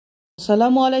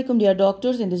Assalamu alaikum dear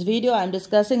doctors. In this video I am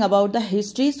discussing about the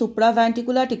history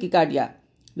supraventricular tachycardia.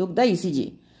 Look the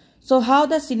ECG. So how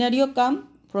the scenario come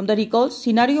from the recalls?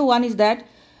 Scenario 1 is that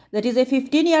is a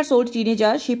 15 years old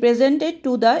teenager. She presented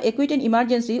to the acute and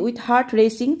emergency with heart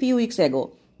racing few weeks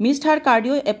ago. Missed her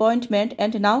cardio appointment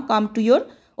and now come to your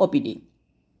OPD.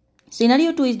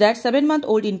 Scenario 2 is that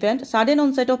 7-month-old infant, sudden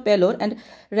onset of pallor and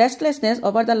restlessness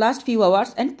over the last few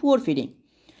hours and poor feeding.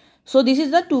 So this is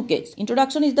the two case.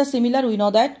 Introduction is the similar, we know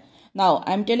that. Now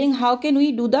I am telling how can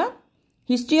we do the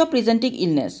history of presenting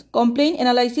illness. Complaint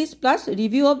analysis plus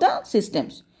review of the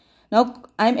systems. Now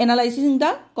I am analyzing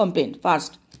the complaint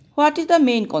first. What is the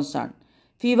main concern?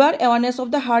 Fever, awareness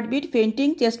of the heartbeat,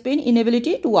 fainting, chest pain,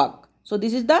 inability to walk. So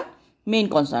this is the main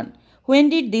concern. When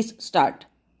did this start?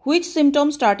 Which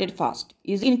symptoms started first?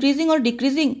 Is it increasing or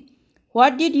decreasing?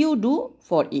 What did you do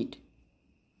for it?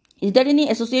 Is there any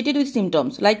associated with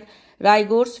symptoms like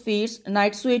rigors, fits,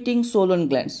 night sweating, swollen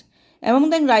glands?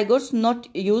 Among them, rigors not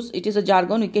used, it is a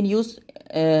jargon, we can use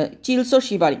chills or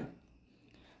shivering.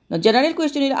 Now, general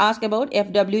question will ask about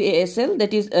FWASL,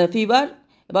 that is fever,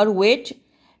 about weight,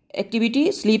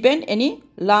 activity, sleep and any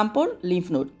lump or lymph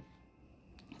node.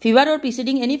 Fever or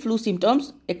preceding any flu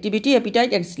symptoms, activity,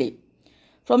 appetite and sleep.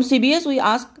 From CBS, we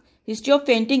ask history of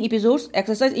fainting episodes,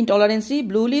 exercise intolerance,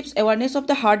 blue lips, awareness of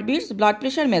the heartbeats, blood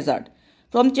pressure measured.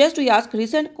 From chest, we ask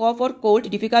recent cough or cold,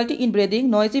 difficulty in breathing,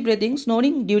 noisy breathing,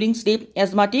 snoring during sleep,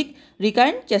 asthmatic,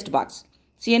 recurrent chest bugs.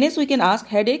 CNS, we can ask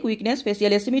headache, weakness,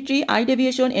 facial asymmetry, eye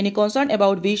deviation, any concern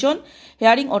about vision,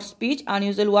 hearing or speech,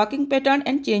 unusual walking pattern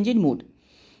and change in mood.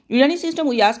 Urinary system,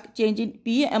 we ask change in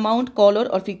pee amount, color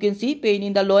or frequency, pain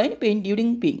in the loin, pain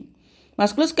during peeing.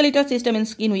 Musculoskeletal system and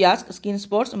skin, we ask skin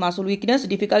spots, muscle weakness,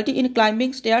 difficulty in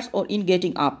climbing stairs or in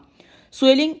getting up.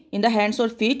 Swelling in the hands or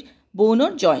feet, bone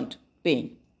or joint,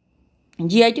 pain.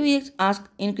 GIT, we ask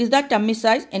increase the tummy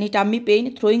size, any tummy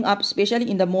pain, throwing up especially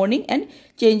in the morning and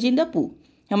change in the poo.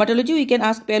 Hematology, we can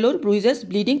ask pallor, bruises,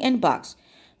 bleeding and bugs.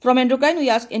 From endocrine, we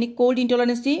ask any cold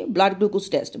intolerance, blood glucose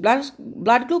test.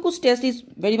 Blood glucose test is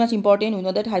very much important. We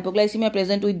know that hypoglycemia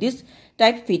present with this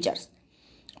type features.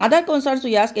 Other concerns,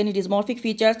 we ask any dysmorphic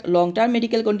features, long-term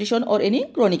medical condition or any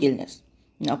chronic illness.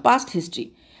 Now, past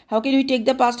history. How can we take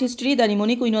the past history? The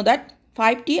mnemonic, we know that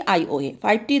 5T IOA.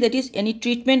 5T, that is any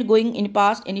treatment going in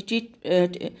past, any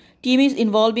team is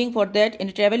involving for that,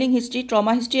 any traveling history,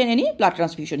 trauma history and any blood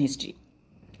transfusion history.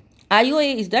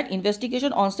 IOA is that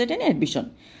investigation, onset and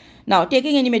admission. Now,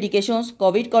 taking any medications,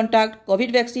 COVID contact,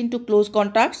 COVID vaccine to close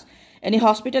contacts, any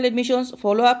hospital admissions,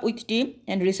 follow-up with team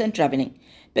and recent traveling.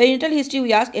 Perinatal history,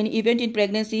 we ask any event in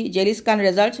pregnancy, jelly scan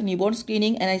results, newborn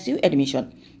screening and ICU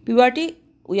admission. Puberty,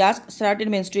 we ask certain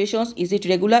menstruations, is it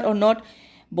regular or not,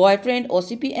 boyfriend,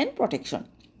 OCP and protection.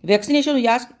 Vaccination, we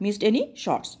ask missed any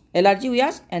shots. Allergy, we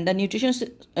ask, and the nutrition,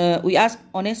 we ask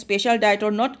on a special diet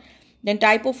or not, then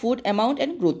type of food, amount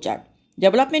and growth chart.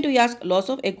 Development, we ask loss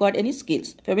of acquired any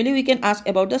skills. Family, we can ask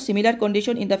about the similar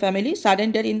condition in the family,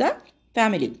 sudden death in the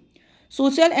family.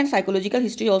 Social and psychological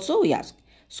history also we ask.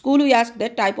 School, we ask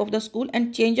that type of the school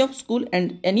and change of school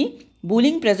and any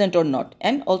bullying present or not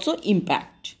and also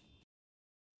impact.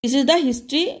 This is the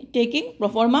history taking pro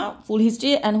forma full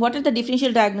history and what are the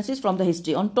differential diagnosis from the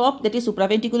history. On top, that is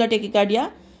supraventricular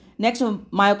tachycardia. Next,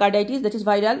 myocarditis, that is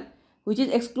viral, which is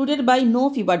excluded by no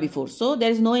fever before. So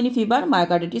there is no any fever,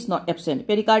 myocarditis not absent.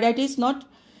 Pericarditis not,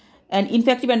 and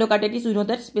infective endocarditis, we know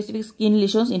that specific skin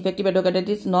lesions, infective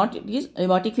endocarditis not, it is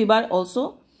rheumatic fever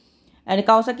also. And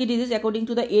Kawasaki disease according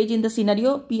to the age in the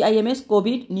scenario, PIMS,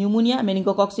 COVID, pneumonia,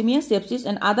 meningococcemia, sepsis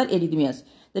and other arrhythmias.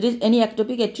 That is any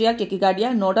ectopic atrial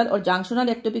tachycardia, nodal or junctional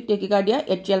ectopic tachycardia,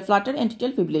 atrial flutter and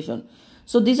atrial fibrillation.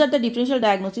 So these are the differential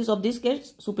diagnosis of this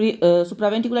case,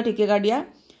 supraventricular tachycardia.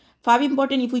 5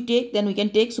 important if we take, then we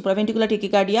can take supraventricular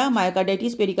tachycardia,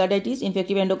 myocarditis, pericarditis,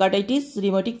 infective endocarditis,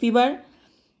 rheumatic fever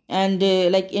and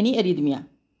like any arrhythmia.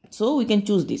 So we can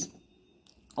choose this.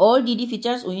 All DD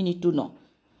features we need to know.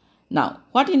 Now,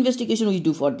 what investigation we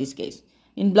do for this case?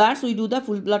 In bloods, we do the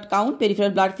full blood count, peripheral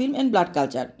blood film and blood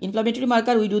culture. Inflammatory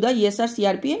marker, we do the ESR,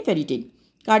 CRP and ferritin.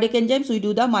 Cardiac enzymes, we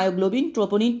do the myoglobin,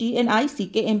 troponin, TNI,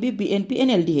 CKMB, BNP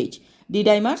and LDH.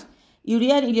 D-dimers,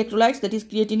 urea and electrolytes, that is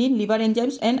creatinine, liver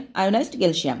enzymes and ionized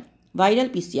calcium. Viral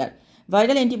PCR,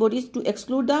 viral antibodies to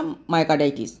exclude the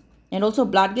myocarditis. And also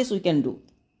blood gas we can do.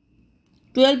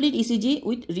 12 lead ECG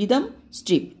with rhythm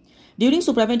strip. During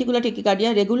supraventricular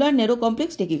tachycardia, regular narrow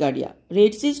complex tachycardia.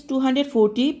 Rates is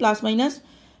 240 plus minus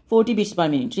 40 beats per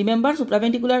minute. Remember,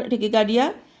 supraventricular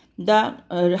tachycardia,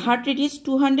 the heart rate is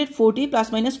 240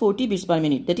 plus minus 40 beats per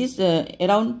minute. That is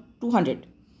around 200.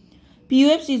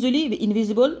 PUFs usually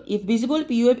invisible. If visible,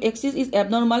 PUF axis is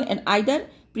abnormal and either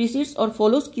precedes or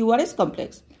follows QRS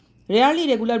complex. Rarely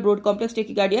regular broad complex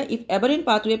tachycardia if aberrant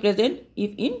pathway present,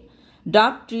 if in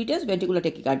dark treat as ventricular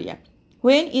tachycardia.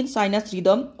 When in sinus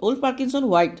rhythm,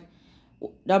 Wolff-Parkinson-White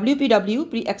WPW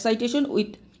pre-excitation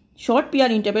with short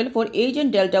PR interval for age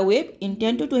and delta wave in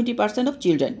 10 to 20% of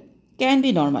children can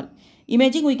be normal.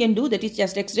 Imaging we can do, that is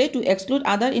chest X-ray, to exclude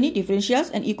other any differentials,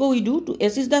 and echo we do to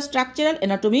assess the structural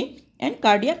anatomy and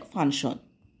cardiac function.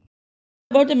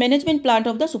 About the management plan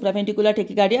of the supraventricular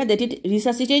tachycardia, that it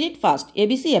resuscitated fast,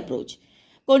 ABC approach.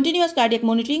 Continuous cardiac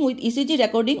monitoring with ECG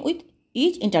recording with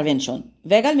each intervention.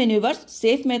 Vagal maneuvers,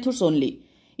 safe methods only.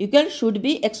 Equal should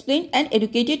be explained and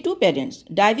educated to parents.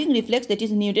 Diving reflex, that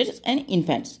is neonates and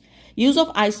infants. Use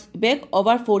of ice bag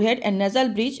over forehead and nasal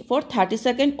bridge for 30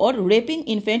 seconds, or wrapping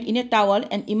infant in a towel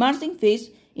and immersing face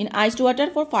in iced water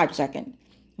for 5 seconds.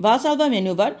 Valsalva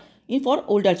maneuver for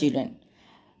older children.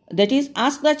 That is,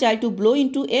 ask the child to blow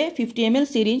into a 50 ml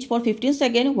syringe for 15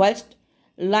 seconds whilst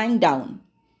lying down.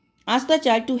 Ask the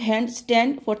child to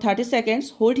handstand for 30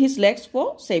 seconds, hold his legs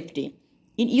for safety.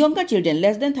 In younger children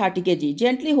less than 30 kg,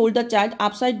 gently hold the child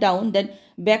upside down, then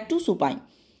back to supine.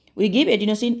 We give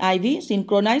adenosine IV,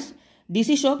 synchronized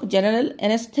DC shock. General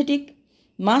anesthetic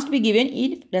must be given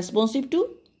if responsive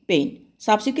to pain.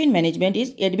 Subsequent management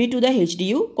is admit to the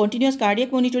HDU, continuous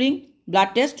cardiac monitoring, blood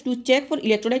test to check for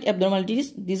electrolyte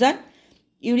abnormalities. These are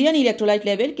urine electrolyte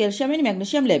level, calcium and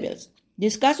magnesium levels.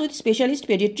 Discuss with specialist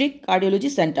pediatric cardiology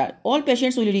center. All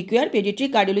patients will require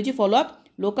pediatric cardiology follow-up,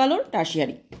 local or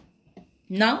tertiary.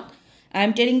 Now, I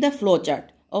am telling the flow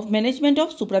chart of management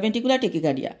of supraventricular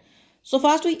tachycardia. So,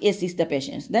 first we assess the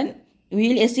patients. Then, we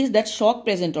will assess that shock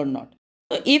present or not.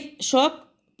 So, if shock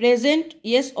present,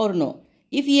 yes or no.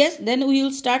 If yes, then we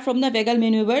will start from the vagal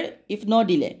maneuver if no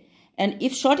delay. And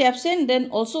if shock absent, then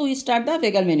also we start the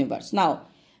vagal maneuvers. Now,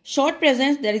 shock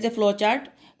presence, there is a flow chart.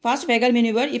 First vagal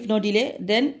maneuver if no delay.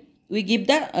 Then we give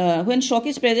the, when shock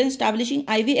is present, establishing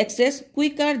IV access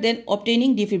quicker than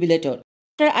obtaining defibrillator.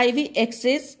 After IV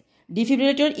access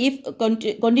defibrillator,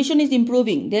 if condition is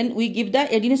improving, then we give the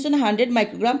adenosine 100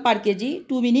 microgram per kg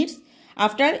 2 minutes.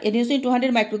 After adenosine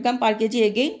 200 microgram per kg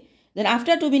again. Then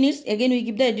after 2 minutes again we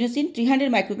give the adenosine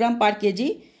 300 microgram per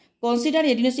kg. Consider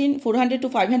adenosine 400 to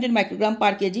 500 microgram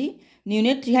per kg.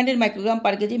 Neonate 300 microgram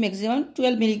per kg, maximum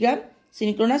 12 milligram.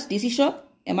 Synchronous DC shock,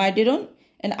 amiodarone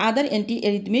and other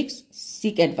antiarrhythmics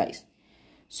seek advice.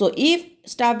 So if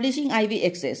establishing IV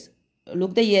access,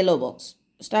 look the yellow box.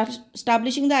 Start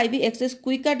establishing the IV access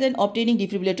quicker than obtaining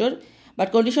defibrillator,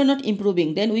 but condition not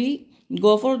improving, then we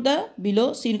go for the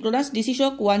below synchronous DC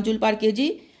shock 1 joule per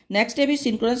kg. Next step is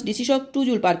synchronous DC shock 2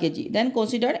 joule per kg. Then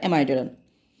consider amiodarone.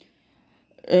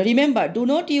 Remember, do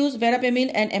not use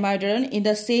verapamil and amiodarone in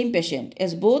the same patient,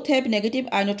 as both have negative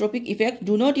inotropic effect.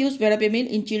 Do not use verapamil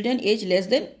in children aged less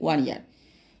than 1 year.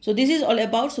 So this is all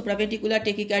about supraventricular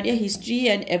tachycardia history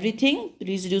and everything.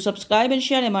 Please do subscribe and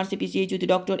share MRCPCH with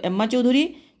Dr. Emma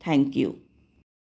Choudhury. Thank you.